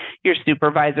got your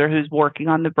supervisor who's working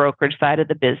on the brokerage side of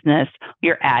the business,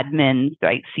 your admin,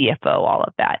 like CFO, all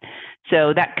of that.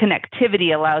 So that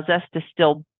connectivity allows us to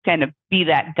still kind of be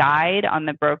that guide on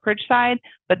the brokerage side,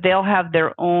 but they'll have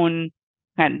their own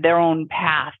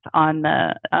path on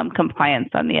the compliance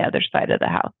on the other side of the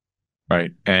house.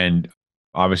 Right. And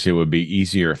obviously it would be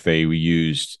easier if they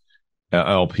used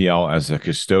LPL as a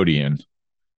custodian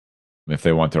if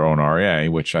they want their own RIA,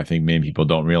 which I think many people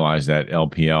don't realize that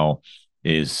LPL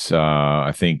is,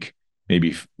 I think,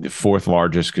 maybe the fourth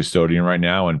largest custodian right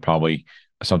now, and probably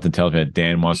something tells me that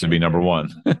Dan wants to be number one.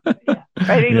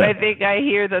 I think I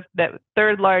hear that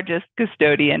third largest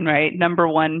custodian, right? Number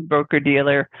one broker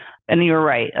dealer. And you're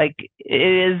right. Like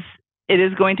it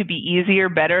is going to be easier,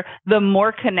 better. The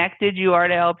more connected you are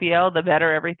to LPL, the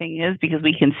better everything is, because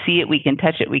we can see it, we can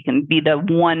touch it, we can be the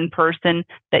one person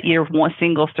that you're one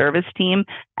single service team.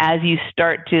 As you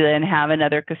start to then have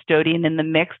another custodian in the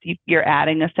mix, you're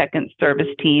adding a second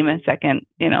service team, a second,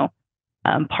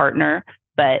 partner.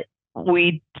 But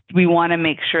we want to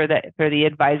make sure that for the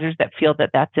advisors that feel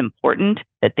that that's important,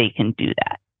 that they can do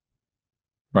that.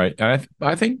 Right.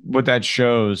 I think what that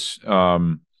shows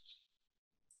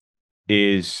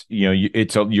is,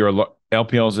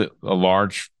 LPL is a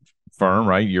large firm,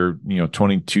 right? You're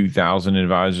 22,000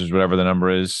 advisors, whatever the number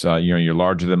is. You're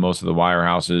larger than most of the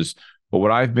wirehouses. But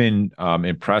what I've been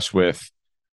impressed with,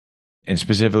 and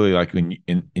specifically like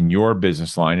in your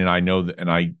business line, and I know that, and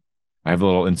I have a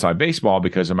little inside baseball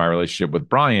because of my relationship with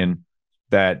Brian,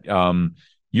 that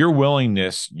your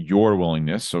willingness,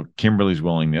 so Kimberly's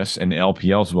willingness and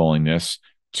LPL's willingness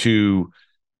to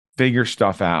figure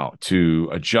stuff out, to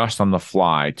adjust on the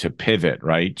fly, to pivot,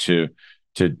 right? To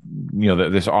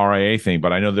this RIA thing.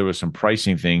 But I know there was some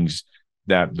pricing things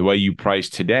that the way you price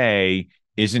today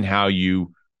isn't how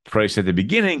you priced at the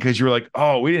beginning, because you were like,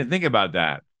 oh, we didn't think about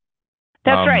that.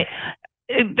 That's right.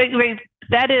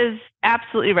 That is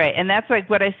absolutely right. And that's like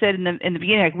what I said in the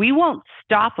beginning, like we won't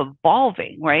stop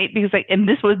evolving, right? Because and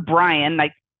this was Brian,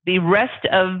 like the rest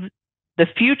of the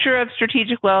future of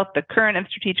strategic wealth, the current of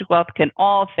strategic wealth can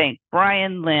all thank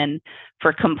Brian Lynn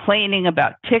for complaining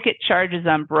about ticket charges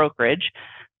on brokerage.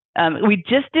 We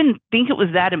just didn't think it was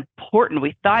that important.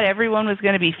 We thought everyone was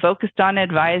going to be focused on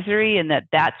advisory and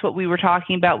that's what we were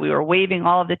talking about. We were waiving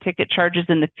all of the ticket charges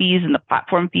and the fees and the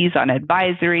platform fees on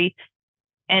advisory.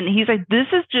 And he's like, this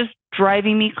is just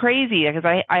driving me crazy because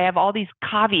I have all these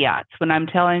caveats when I'm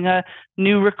telling a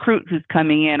new recruit who's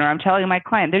coming in, or I'm telling my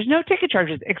client, there's no ticket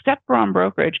charges except for on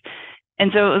brokerage.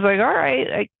 And so it was like, all right,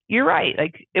 like you're right.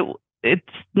 Like it's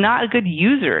not a good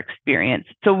user experience.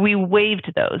 So we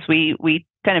waived those. We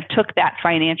kind of took that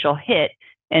financial hit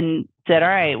and said, all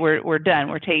right, we're done.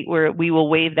 We will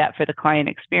waive that for the client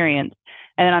experience.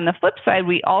 And then on the flip side,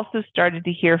 we also started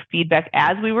to hear feedback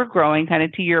as we were growing, kind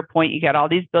of to your point, you got all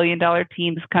these billion-dollar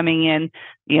teams coming in,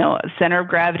 center of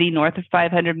gravity north of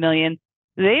 500 million.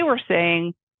 They were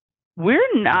saying, we're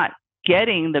not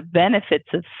getting the benefits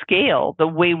of scale the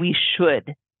way we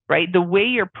should, right? The way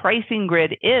your pricing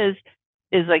grid is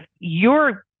like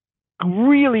you're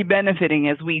really benefiting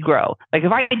as we grow. Like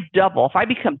if I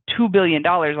become $2 billion,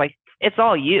 like it's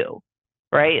all you.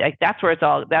 Right? Like that's where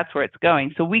it's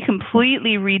going. So we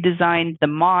completely redesigned the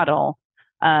model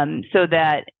so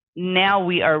that now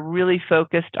we are really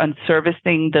focused on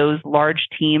servicing those large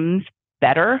teams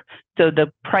better. So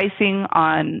the pricing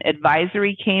on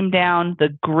advisory came down.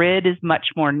 The grid is much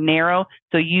more narrow.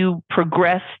 So you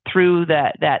progress through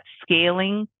that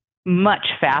scaling much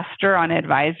faster on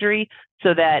advisory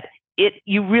so that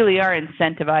you really are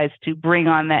incentivized to bring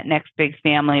on that next big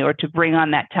family or to bring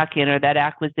on that tuck-in or that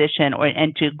acquisition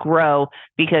and to grow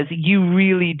because you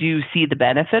really do see the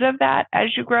benefit of that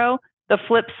as you grow. The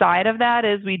flip side of that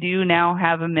is we do now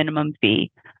have a minimum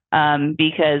fee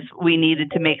because we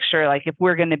needed to make sure, like if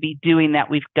we're going to be doing that,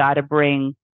 we've got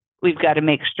to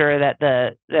make sure that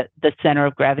the center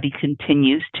of gravity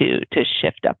continues to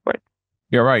shift upwards.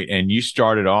 You're right. And you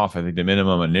started off, I think the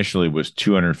minimum initially was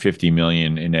 250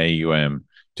 million in AUM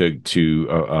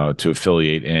to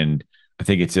affiliate. And I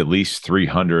think it's at least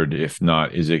 300, if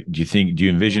not, do you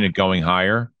envision it going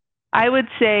higher? I would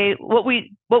say what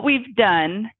we've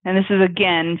done, and this is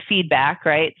again, feedback,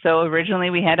 right? So originally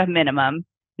we had a minimum.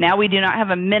 Now we do not have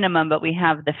a minimum, but we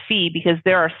have the fee because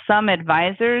there are some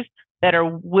advisors that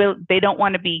they don't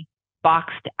want to be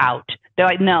boxed out. They're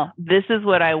like, no, this is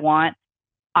what I want.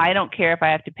 I don't care if I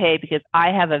have to pay because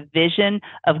I have a vision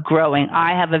of growing.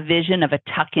 I have a vision of a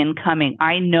tuck-in coming.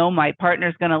 I know my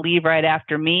partner's going to leave right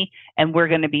after me and we're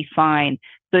going to be fine.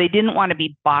 So they didn't want to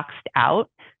be boxed out.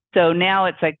 So now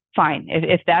it's like, fine,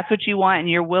 if that's what you want and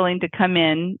you're willing to come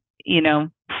in,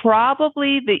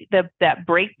 probably that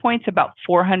break point's about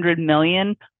 400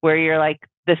 million where you're like,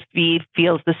 this fee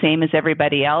feels the same as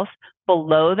everybody else.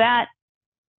 Below that,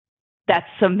 that's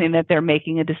something that they're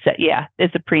making a decision. Yeah,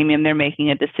 it's a premium. They're making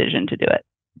a decision to do it.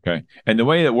 Okay. And the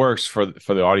way it works for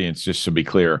the audience, just to be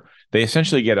clear, they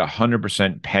essentially get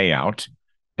 100% payout,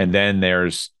 and then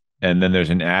there's an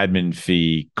admin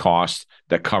fee cost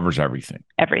that covers everything.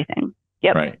 Everything.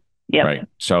 Yep. Right. Yep. Right.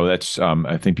 So that's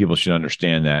I think people should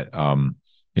understand that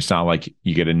it's not like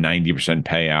you get a 90%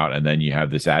 payout and then you have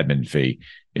this admin fee.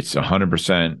 It's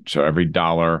 100%. So every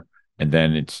dollar, and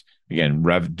then it's again,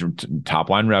 top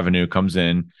line revenue comes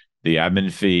in. The admin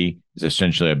fee is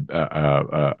essentially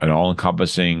an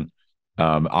all-encompassing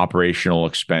operational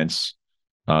expense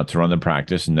to run the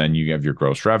practice, and then you have your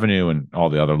gross revenue and all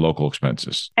the other local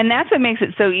expenses. And that's what makes it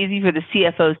so easy for the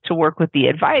CFOs to work with the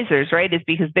advisors, right? Is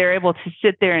because they're able to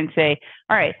sit there and say,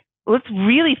 all right, let's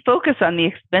really focus on the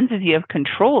expenses you have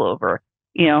control over.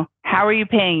 How are you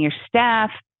paying your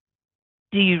staff?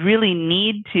 Do you really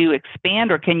need to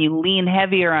expand, or can you lean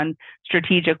heavier on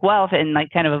strategic wealth and like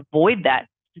kind of avoid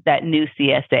that new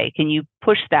CSA? Can you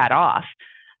push that off?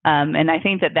 And I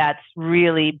think that's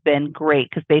really been great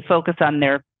because they focus on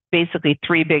their basically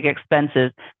three big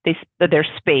expenses. Their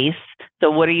space. So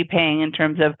what are you paying in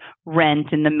terms of rent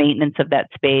and the maintenance of that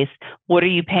space? What are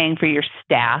you paying for your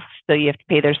staff? So you have to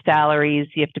pay their salaries,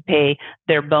 you have to pay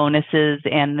their bonuses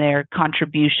and their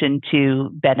contribution to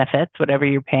benefits, whatever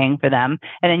you're paying for them.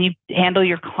 And then you handle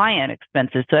your client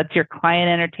expenses. So that's your client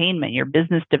entertainment, your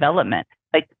business development.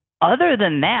 Like other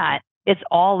than that, it's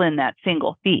all in that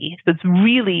single fee. So it's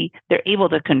really, they're able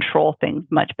to control things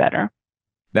much better.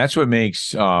 That's what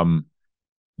makes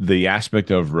the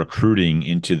aspect of recruiting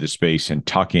into the space and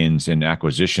tuck-ins and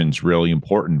acquisitions really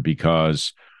important,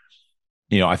 because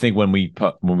I think when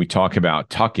we talk about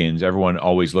tuck-ins, everyone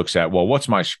always looks at, well, what's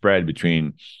my spread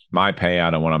between my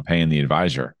payout and what I'm paying the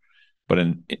advisor? But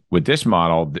with this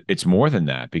model, it's more than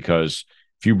that, because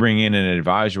if you bring in an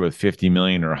advisor with $50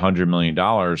 million or $100 million,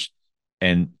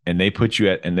 and they put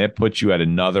you at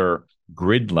another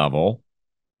grid level,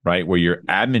 right, where your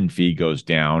admin fee goes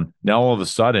down, now all of a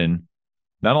sudden,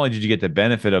 not only did you get the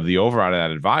benefit of the override of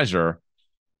that advisor,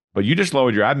 but you just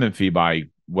lowered your admin fee by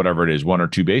whatever it is, 1 or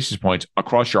 2 basis points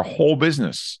across your whole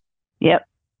business. Yep.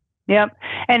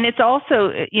 And it's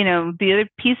also, the other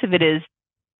piece of it is,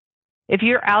 if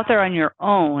you're out there on your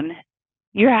own,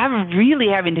 you're really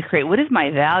having to create, what is my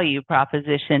value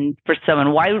proposition for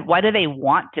someone? Why do they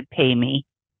want to pay me,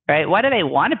 right? Why do they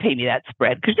want to pay me that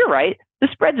spread? Because you're right. The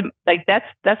spread's like, that's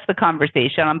the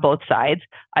conversation on both sides.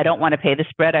 I don't want to pay the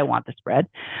spread. I want the spread.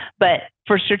 But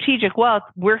for strategic wealth,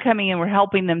 we're coming in, we're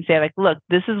helping them say, like, look,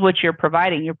 this is what you're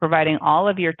providing. You're providing all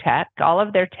of your tech, all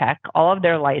of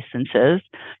their licenses.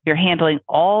 You're handling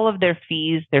all of their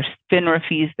fees, their FINRA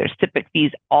fees, their SIPC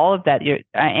fees, all of that, your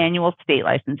annual state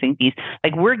licensing fees.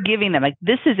 Like, we're giving them, like,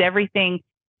 this is everything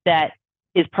that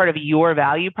is part of your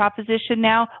value proposition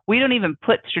now. We don't even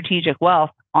put strategic wealth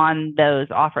on those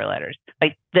offer letters.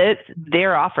 Like, that's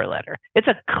their offer letter. It's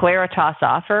a Claritas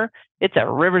offer. It's a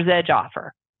River's Edge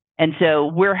offer. And so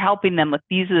we're helping them with,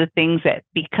 these are the things that,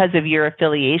 because of your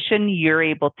affiliation, you're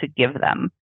able to give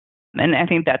them. And I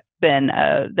think that's been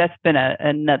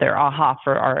another aha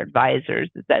for our advisors,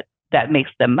 is that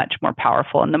makes them much more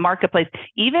powerful in the marketplace,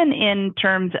 even in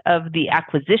terms of the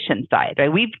acquisition side,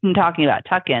 right? We've been talking about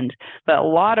tuck-ins, but a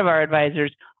lot of our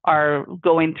advisors are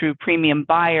going through premium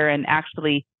buyer and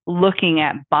actually looking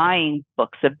at buying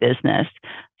books of business.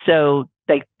 So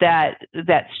like that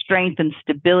strength and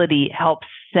stability helps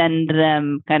send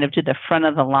them kind of to the front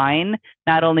of the line.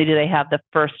 Not only do they have the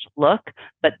first look,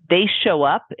 but they show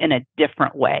up in a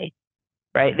different way,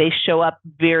 right? They show up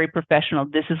very professional.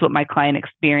 This is what my client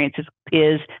experience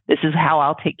is. This is how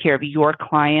I'll take care of your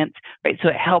clients, right? So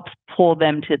it helps pull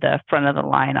them to the front of the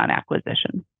line on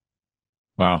acquisition.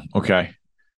 Wow. Okay.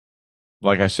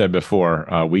 Like I said before,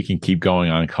 we can keep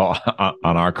going on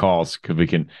our calls, because we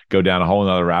can go down a whole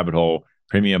nother rabbit hole.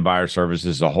 Premium buyer services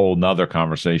is a whole nother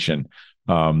conversation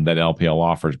that LPL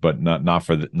offers, but not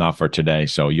for today.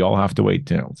 So y'all have to wait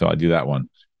till I do that one.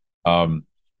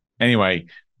 Anyway,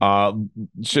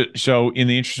 so in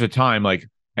the interest of time, like,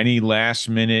 any last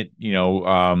minute,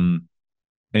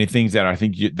 any things that I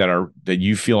think that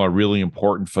you feel are really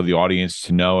important for the audience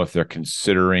to know if they're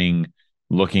considering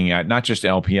looking at not just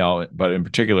LPL, but in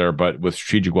particular, but with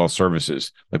strategic wealth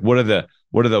services, like, what are the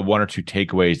 1 or 2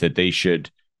 takeaways that they should,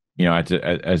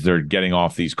 as they're getting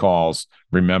off these calls,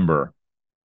 remember?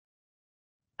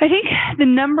 I think the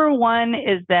number one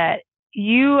is that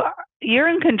you're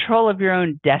in control of your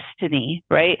own destiny,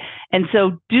 right? And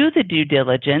so do the due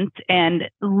diligence and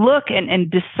look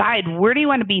and decide, where do you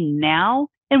want to be now,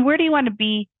 and where do you want to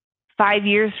be 5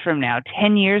 years from now,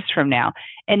 10 years from now,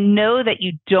 and know that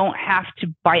you don't have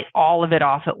to bite all of it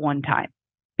off at one time.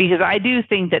 Because I do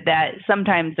think that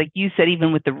sometimes, like you said,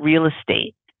 even with the real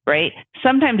estate, right?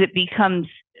 Sometimes it becomes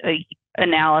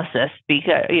analysis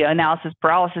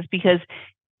paralysis, because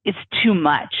it's too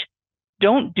much.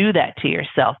 Don't do that to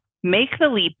yourself. Make the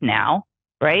leap now,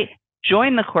 right?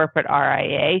 Join the corporate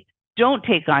RIA. Don't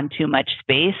take on too much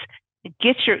space.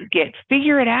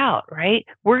 Figure it out, right?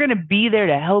 We're going to be there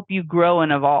to help you grow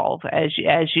and evolve as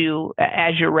you're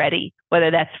ready, whether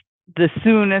that's the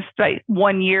soonest, right?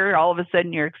 1 year, all of a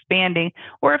sudden you're expanding,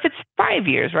 or if it's 5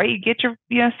 years, right? You get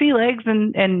your sea legs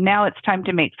and now it's time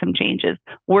to make some changes.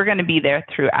 We're going to be there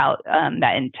throughout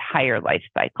that entire life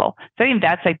cycle. So I think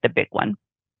that's like the big one.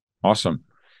 Awesome.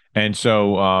 And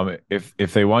so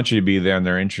if they want you to be there and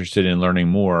they're interested in learning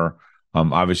more,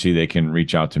 obviously they can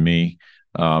reach out to me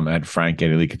at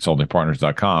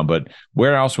frank@eliteconsultingpartners.com. But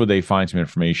where else would they find some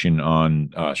information on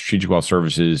strategic wealth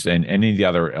services and any of the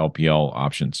other LPL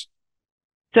options?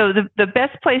 So the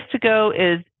best place to go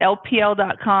is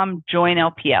LPL.com, join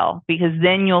LPL, because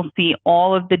then you'll see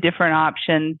all of the different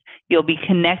options. You'll be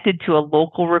connected to a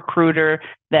local recruiter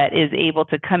that is able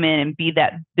to come in and be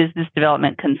that business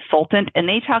development consultant. And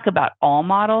they talk about all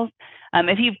models.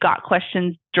 If you've got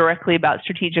questions directly about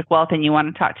strategic wealth and you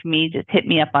want to talk to me, just hit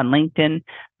me up on LinkedIn.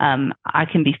 I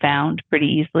can be found pretty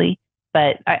easily,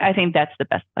 but I think that's the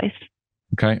best place.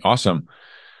 Okay, awesome.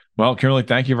 Well, Kimberly,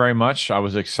 thank you very much. I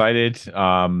was excited.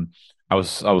 I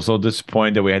was a little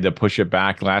disappointed that we had to push it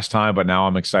back last time, but now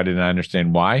I'm excited and I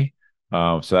understand why.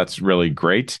 So that's really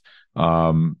great.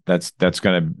 That's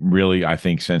going to really, I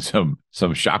think, send some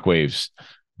shockwaves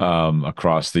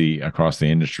across the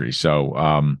industry.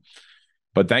 So,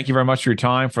 but thank you very much for your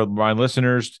time. For my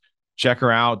listeners, check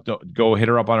her out. Go hit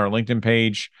her up on our LinkedIn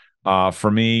page.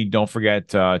 For me, don't forget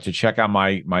to check out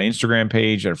my Instagram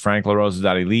page at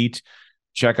franklarosa.elite.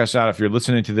 Check us out if you're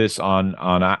listening to this on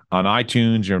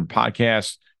iTunes or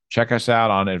podcast. Check us out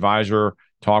on Advisor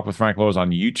Talk with Frank LaRosa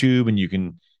on YouTube, and you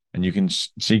can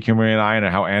see Kimberly and I and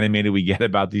how animated we get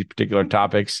about these particular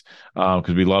topics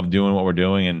because we love doing what we're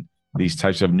doing and these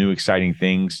types of new exciting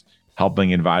things,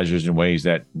 helping advisors in ways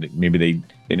that maybe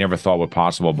they never thought were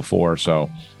possible before. So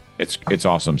it's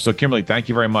awesome. So Kimberly, thank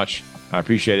you very much. I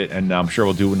appreciate it, and I'm sure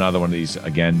we'll do another one of these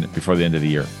again before the end of the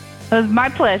year. It was my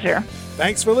pleasure.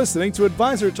 Thanks for listening to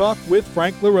Advisor Talk with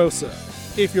Frank LaRosa.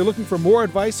 If you're looking for more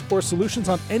advice or solutions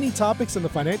on any topics in the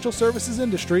financial services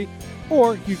industry,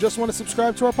 or you just want to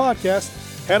subscribe to our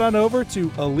podcast, head on over to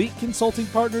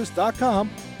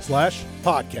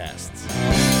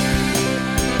eliteconsultingpartners.com/podcasts.